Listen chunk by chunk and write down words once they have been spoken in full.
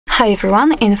Hi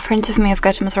everyone, in front of me I've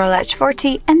got MOTOROLA Edge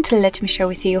 40 and let me share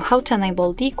with you how to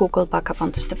enable the Google backup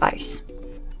on this device.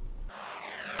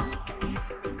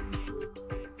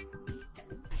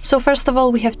 So first of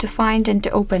all we have to find and to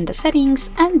open the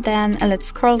settings, and then let's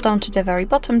scroll down to the very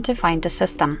bottom to find the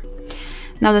system.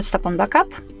 Now let's tap on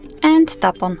backup and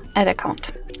tap on add account.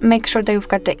 Make sure that you've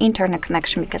got the internet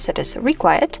connection because it is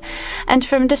required, and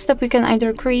from this step you can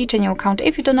either create a new account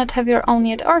if you do not have your own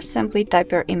yet, or simply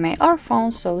type your email or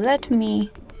phone. So let me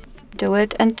do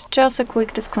it, and just a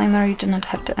quick disclaimer, you do not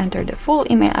have to enter the full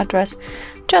email address,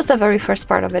 just the very first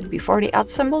part of it before the @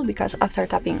 symbol, because after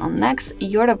tapping on next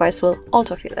your device will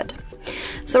autofill it.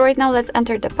 So right now let's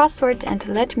enter the password, and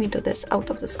let me do this out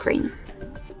of the screen.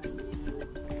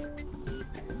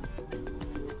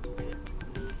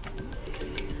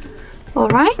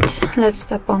 Alright, let's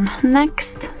tap on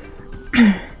next.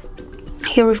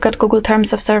 Here we've got Google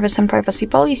Terms of Service and Privacy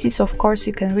Policy, so of course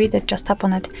you can read it, just tap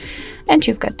on it and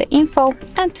you've got the info,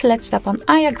 and let's tap on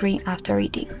I agree after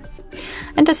reading.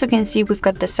 And as you can see, we've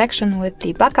got the section with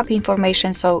the backup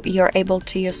information, so you're able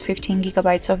to use 15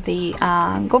 GB of the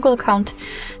Google account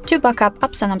to back up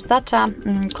apps and apps data,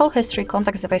 call history,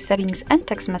 contacts, device settings and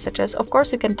text messages. Of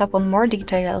course you can tap on more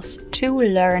details to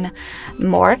learn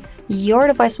more. Your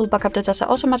device will back up the data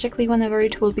automatically whenever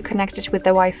it will be connected with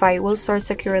the Wi-Fi, will store it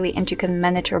securely, and you can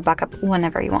manage your backup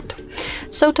whenever you want.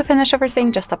 So to finish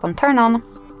everything, just tap on turn on.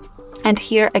 And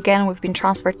here again we've been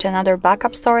transferred to another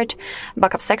backup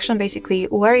section, basically,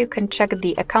 where you can check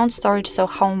the account storage, so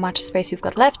how much space you've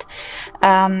got left.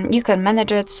 You can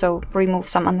manage it, so remove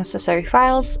some unnecessary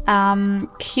files.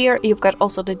 Here you've got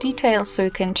also the details, so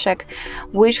you can check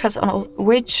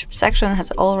which section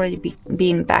has already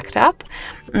been backed up,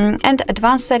 and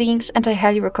advanced settings, and I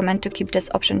highly recommend to keep this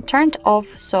option turned off,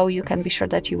 so you can be sure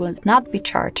that you will not be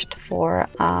charged for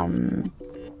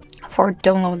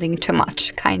downloading too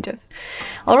much, kind of.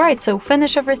 Alright, so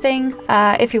finish everything.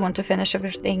 If you want to finish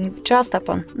everything, just tap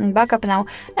on backup now,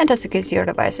 and as you can see, your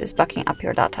device is backing up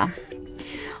your data.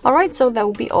 Alright, so that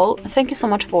will be all. Thank you so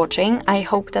much for watching. I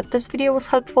hope that this video was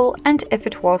helpful, and if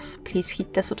it was, please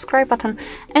hit the subscribe button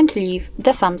and leave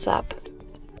the thumbs up.